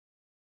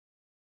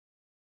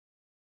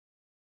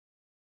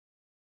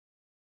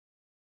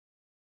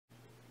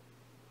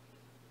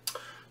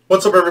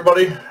What's up,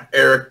 everybody?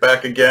 Eric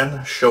back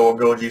again,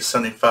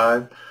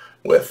 Shogoji75,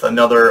 with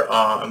another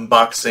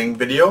unboxing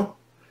video.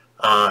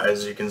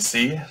 As you can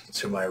see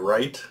to my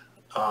right,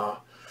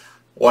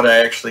 what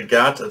I actually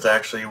got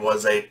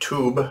was a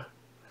tube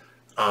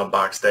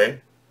box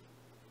day.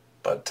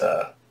 But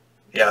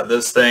yeah,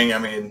 this thing, I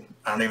mean,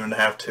 I don't even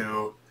have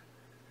to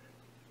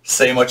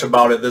say much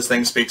about it. This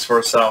thing speaks for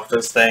itself.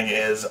 This thing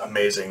is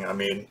amazing. I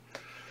mean,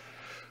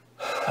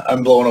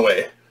 I'm blown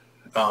away.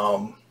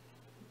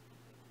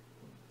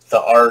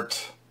 The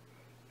art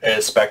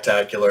is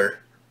spectacular.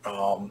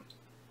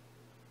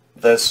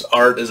 This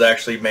art is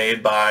actually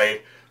made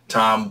by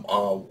Tom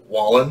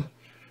Whalen.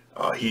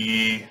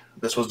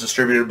 This was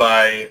distributed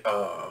by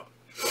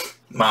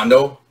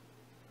Mondo,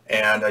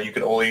 and you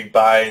could only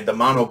buy the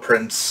Mondo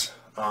prints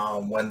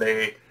when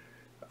they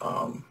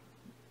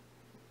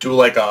do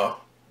like a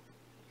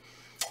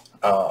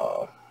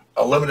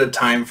limited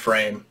time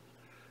frame,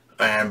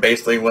 and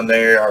basically when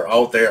they are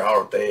out,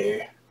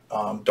 they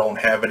don't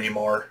have any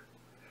more.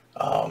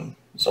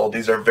 So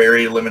these are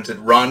very limited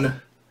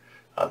run.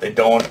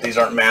 These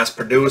aren't mass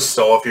produced,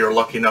 so if you're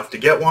lucky enough to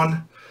get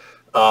one,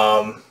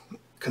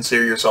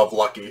 consider yourself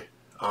lucky,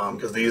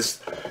 because these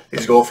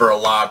go for a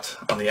lot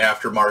on the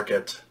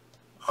aftermarket,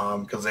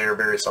 because they are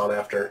very sought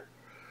after.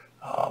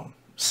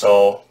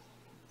 So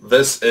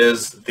this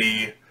is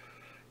the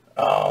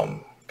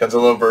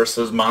Godzilla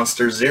vs.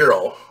 Monster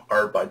Zero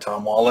art by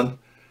Tom Whalen.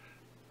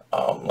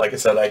 Like I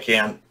said, I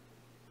can't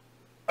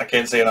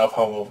say enough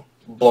how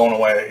blown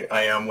away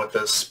I am with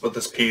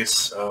this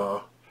piece.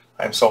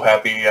 I'm so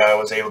happy I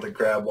was able to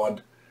grab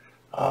one.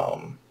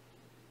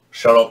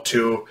 Shout out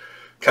to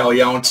Kyle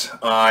Yount.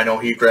 I know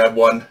he grabbed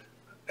one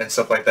and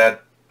stuff like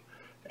that,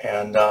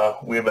 and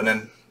we've been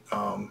in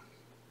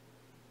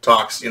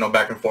talks,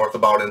 back and forth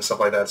about it and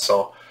stuff like that.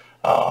 So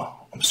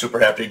I'm super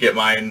happy to get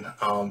mine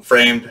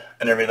framed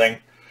and everything.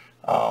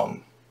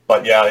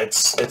 But yeah,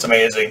 it's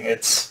amazing.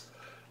 The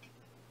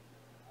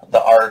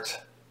art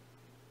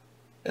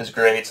is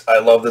great. I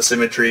love the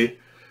symmetry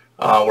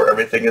where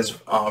everything is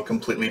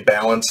completely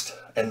balanced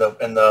in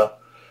the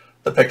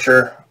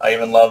picture. I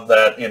even love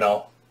that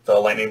the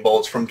lightning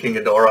bolts from King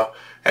Ghidorah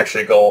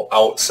actually go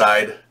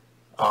outside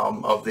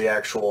of the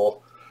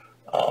actual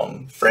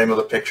frame of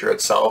the picture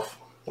itself,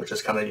 which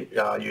is kind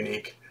of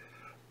unique.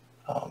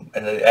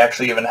 And it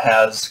actually even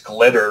has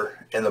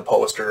glitter in the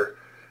poster.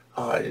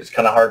 It's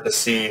kind of hard to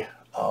see,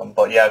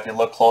 but yeah, if you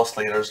look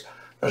closely, there's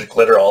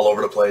glitter all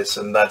over the place,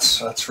 and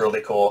that's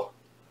really cool.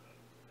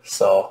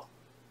 So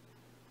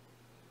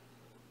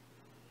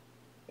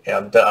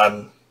yeah,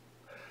 I'm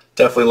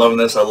definitely loving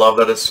this. I love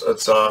that it's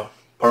part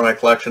of my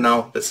collection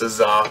now. This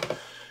is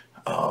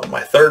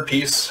my third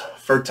piece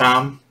for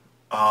Tom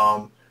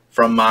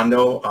from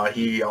Mondo.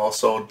 He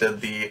also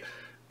did the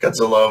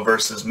Godzilla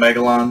vs.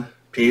 Megalon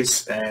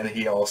piece, and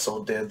he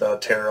also did the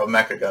Terror of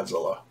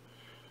Mechagodzilla.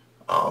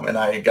 And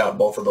I got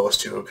both of those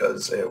too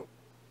because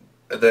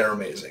they're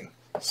amazing.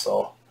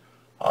 So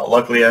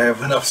luckily I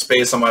have enough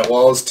space on my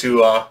walls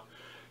to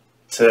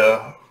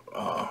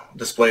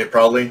display it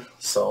proudly.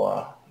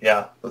 So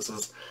yeah,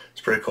 it's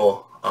pretty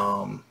cool.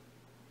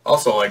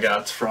 Also, I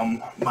got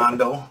from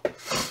Mondo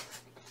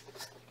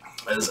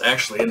is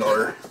actually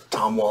another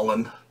Tom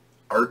Whalen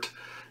art,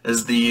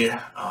 is the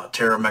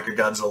Terror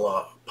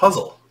Mechagodzilla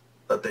puzzle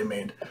that they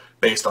made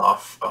based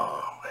off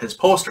his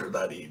poster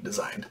that he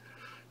designed.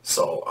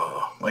 So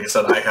like I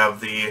said, I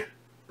have the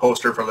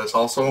poster for this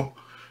also,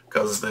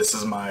 because this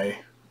is my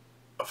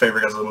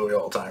favorite Godzilla movie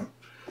of all time.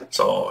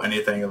 So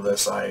anything of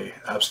this I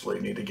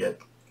absolutely need to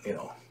get,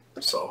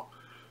 so,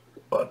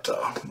 but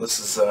this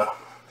is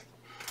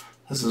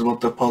what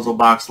the puzzle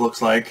box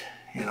looks like,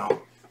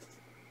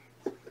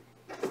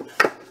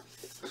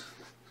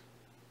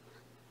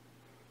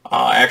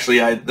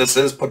 Actually, this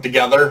is put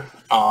together.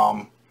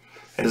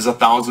 It is a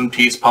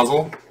 1,000-piece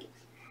puzzle,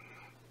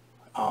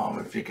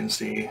 if you can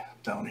see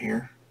down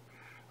here.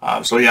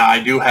 So yeah, I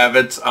do have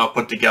it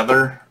put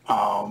together.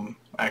 I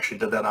actually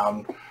did that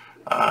on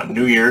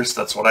New Year's.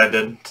 That's what I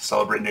did to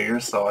celebrate New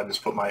Year's, so I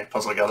just put my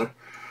puzzle together.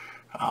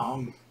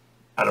 I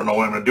don't know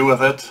what I'm going to do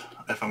with it,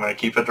 if I'm going to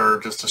keep it or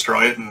just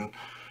destroy it and,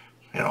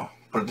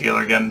 put it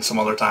together again some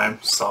other time.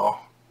 So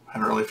I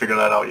haven't really figured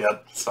that out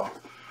yet. So,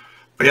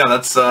 but yeah,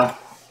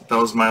 that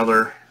was my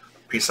other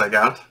piece I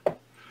got.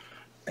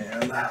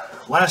 And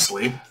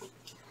lastly,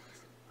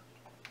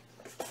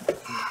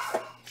 I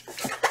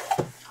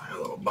got a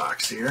little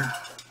box here.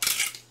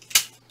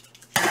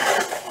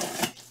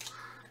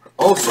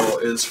 Also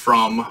is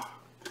from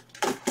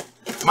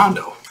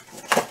Mondo.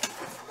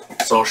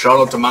 So shout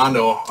out to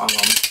Mondo.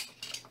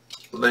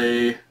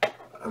 They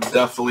have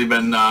definitely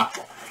been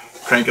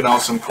cranking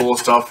out some cool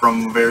stuff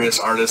from various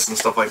artists and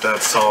stuff like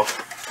that. So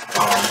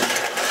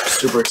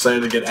super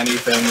excited to get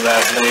anything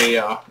that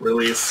they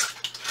release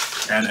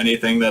and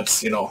anything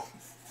that's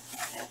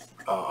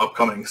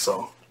upcoming.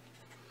 So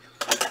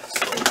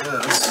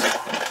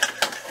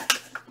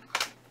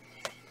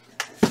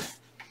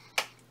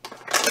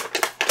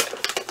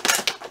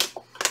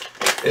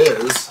this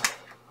is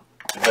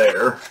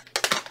their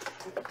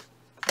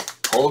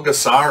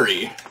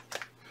Pulgasari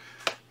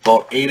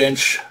about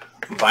 8-inch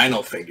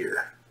vinyl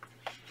figure.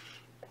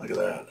 Look at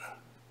that.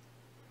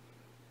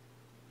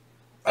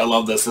 I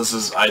love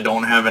this. I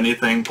don't have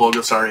anything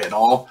Pulgasari at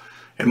all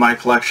in my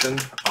collection.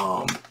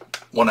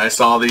 When I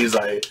saw these,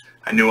 I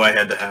knew I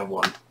had to have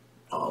one.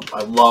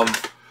 I love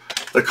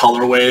the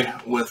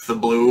colorway with the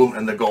blue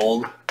and the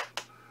gold.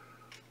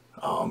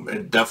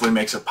 It definitely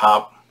makes it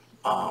pop.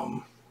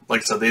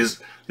 Like I said,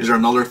 these are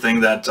another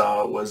thing that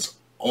was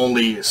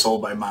only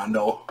sold by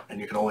Mondo, and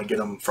you can only get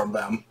them from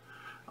them,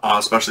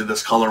 especially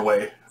this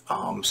colorway.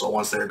 So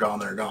once they're gone,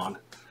 they're gone.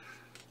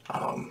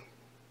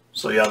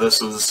 So yeah,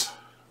 this is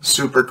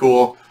super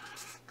cool,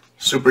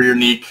 super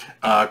unique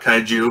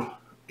kaiju,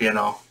 you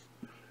know.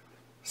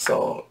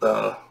 So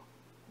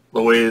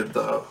the way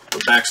the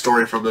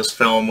backstory for this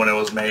film when it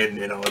was made,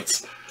 you know,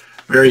 it's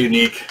very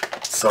unique.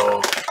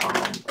 So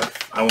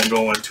I won't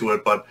go into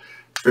it, but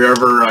if you're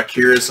ever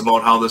curious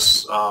about how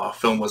this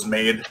film was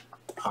made,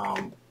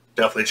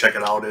 definitely check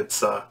it out.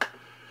 It's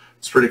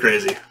pretty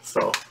crazy.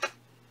 So,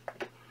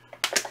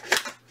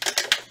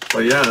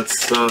 but yeah,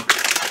 it's a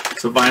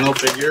vinyl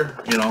figure.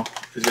 You know,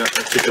 he's got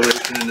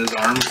articulation in his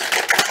arms.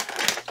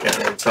 Can't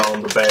really tell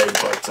in the bag,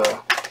 but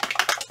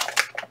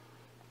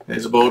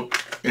he's about,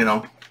 you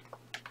know,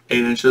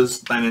 8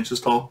 inches, 9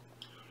 inches tall.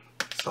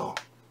 So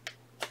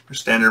your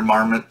standard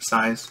marmot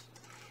size.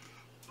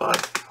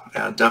 But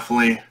yeah,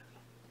 definitely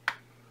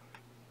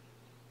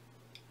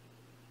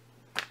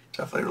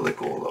really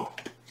cool though.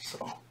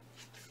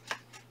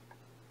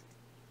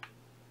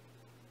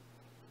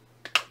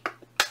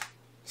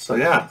 So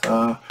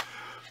yeah,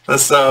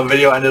 this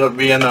video ended up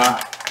being a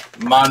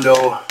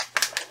Mondo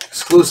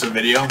exclusive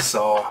video.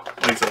 So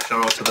thanks, a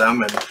shout out to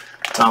them and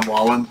Tom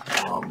Whalen.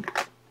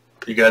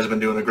 You guys have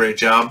been doing a great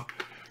job.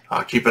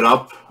 Keep it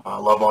up.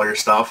 Love all your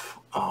stuff.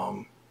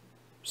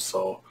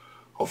 So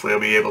hopefully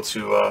I'll be able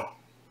to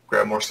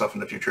grab more stuff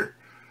in the future.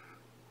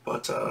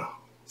 But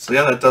so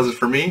yeah, that does it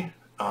for me.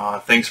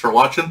 Thanks for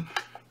watching.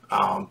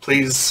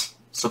 Please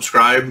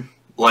subscribe,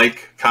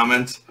 like,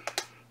 comment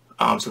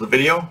to the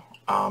video,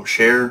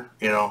 share,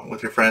 you know,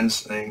 with your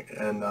friends and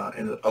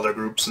in other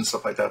groups and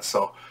stuff like that.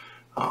 So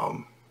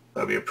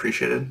that'd be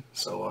appreciated.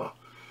 So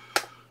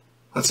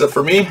that's it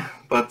for me.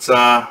 But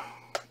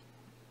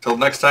till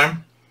next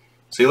time,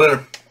 see you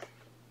later.